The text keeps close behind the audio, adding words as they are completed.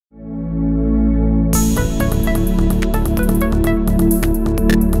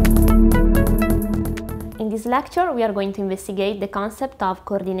lecture, we are going to investigate the concept of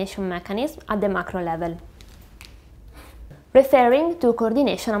coordination mechanism at the macro level, referring to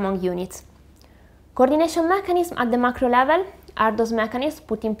coordination among units. Coordination mechanisms at the macro level are those mechanisms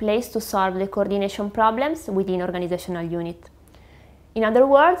put in place to solve the coordination problems within organizational units. In other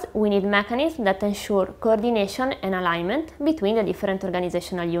words, we need mechanisms that ensure coordination and alignment between the different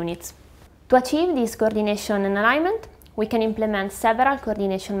organizational units. To achieve this coordination and alignment, we can implement several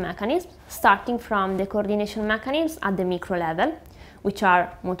coordination mechanisms, starting from the coordination mechanisms at the micro level, which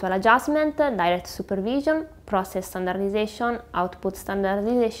are mutual adjustment, direct supervision, process standardization, output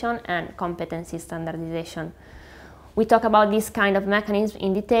standardization, and competency standardization. We talk about this kind of mechanism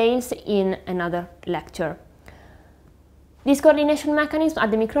in details in another lecture. These coordination mechanisms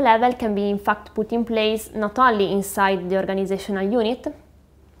at the micro level can be in fact put in place not only inside the organizational unit,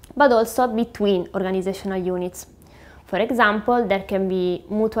 but also between organizational units. For example, there can be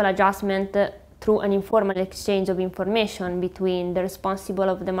mutual adjustment through an informal exchange of information between the responsible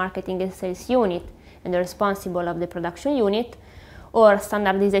of the marketing and sales unit and the responsible of the production unit, or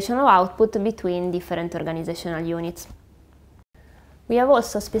standardization of output between different organizational units. We have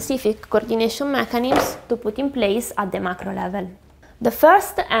also specific coordination mechanisms to put in place at the macro level. The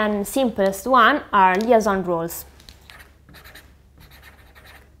first and simplest one are liaison roles.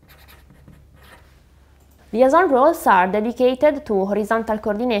 Liaison roles are dedicated to horizontal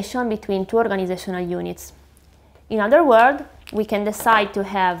coordination between two organizational units. In other words, we can decide to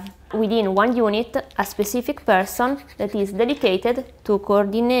have within one unit a specific person that is dedicated to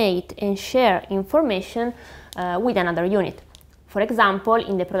coordinate and share information with another unit. For example,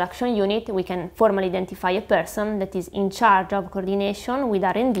 in the production unit, we can formally identify a person that is in charge of coordination with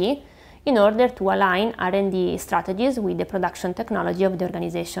R&D in order to align R&D strategies with the production technology of the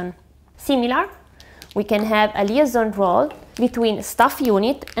organization. Similar, we can have a liaison role between staff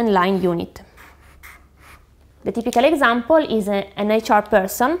unit and line unit. The typical example is an HR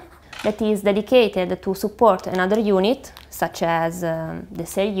person that is dedicated to support another unit, such as the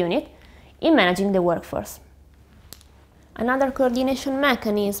sales unit, in managing the workforce. Another coordination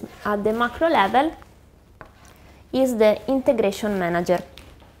mechanism at the macro level is the integration manager.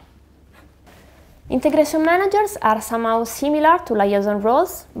 Integration managers are somehow similar to liaison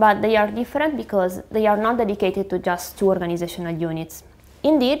roles, but they are different because they are not dedicated to just two organizational units.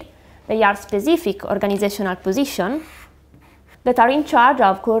 Indeed, they are specific organizational positions that are in charge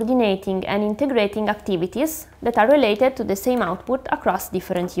of coordinating and integrating activities that are related to the same output across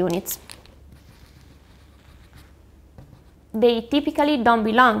different units. They typically don't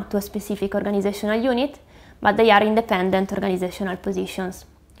belong to a specific organizational unit, but they are independent organizational positions.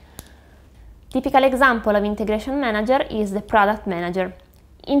 Typical example of integration manager is the product manager,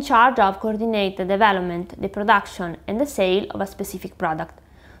 in charge of coordinate the development, the production and the sale of a specific product,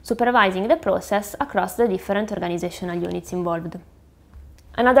 supervising the process across the different organizational units involved.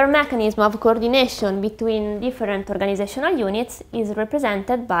 Another mechanism of coordination between different organizational units is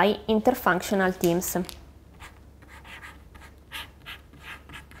represented by interfunctional teams.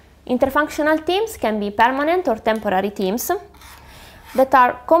 Interfunctional teams can be permanent or temporary teams that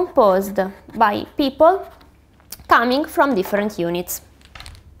are composed by people coming from different units.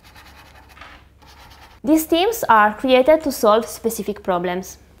 These teams are created to solve specific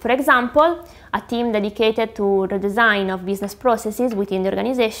problems. For example, a team dedicated to the design of business processes within the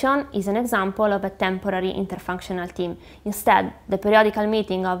organization is an example of a temporary interfunctional team. Instead, the periodical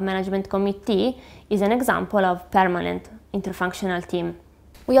meeting of management committee is an example of permanent interfunctional team.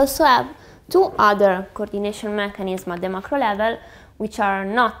 We also have two other coordination mechanisms at the macro level which are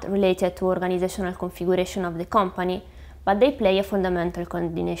not related to organizational configuration of the company, but they play a fundamental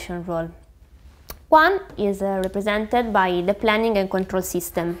coordination role. One is represented by the planning and control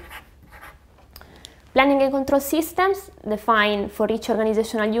system. Planning and control systems define for each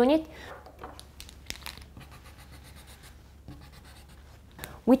organizational unit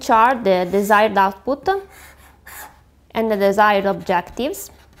which are the desired output and the desired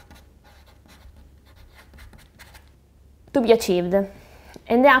objectives to be achieved,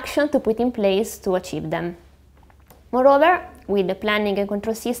 and the action to put in place to achieve them. Moreover, with the planning and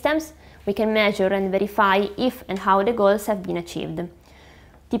control systems, we can measure and verify if and how the goals have been achieved.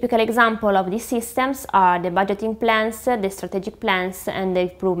 Typical examples of these systems are the budgeting plans, the strategic plans, and the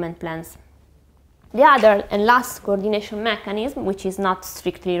improvement plans. The other and last coordination mechanism, which is not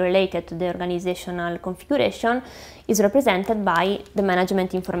strictly related to the organizational configuration, is represented by the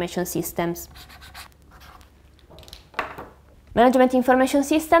management information systems. Management information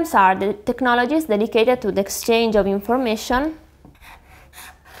systems are the technologies dedicated to the exchange of information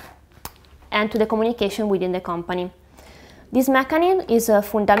and to the communication within the company. This mechanism is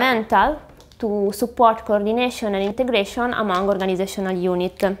fundamental to support coordination and integration among organizational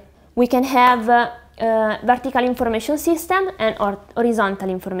units. We can have vertical information system and horizontal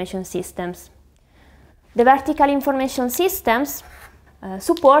information systems. The vertical information systems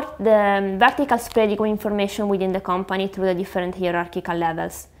support the vertical spreading of information within the company through the different hierarchical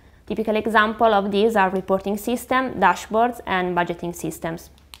levels. Typical examples of these are reporting systems, dashboards, and budgeting systems.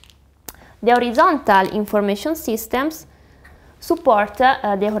 The horizontal information systems support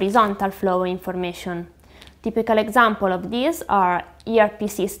the horizontal flow of information. Typical examples of these are ERP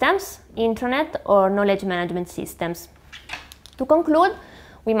systems, intranet, or knowledge management systems. To conclude,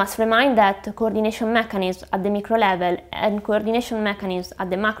 we must remind that coordination mechanisms at the micro level and coordination mechanisms at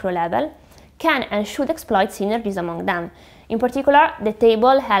the macro level can and should exploit synergies among them. In particular, the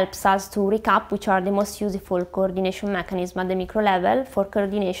table helps us to recap which are the most useful coordination mechanisms at the micro level for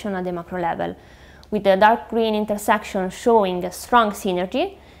coordination at the macro level, with the dark green intersection showing a strong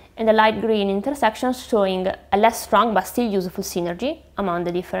synergy and the light green intersection showing a less strong but still useful synergy among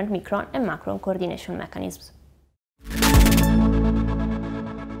the different micro and macro coordination mechanisms.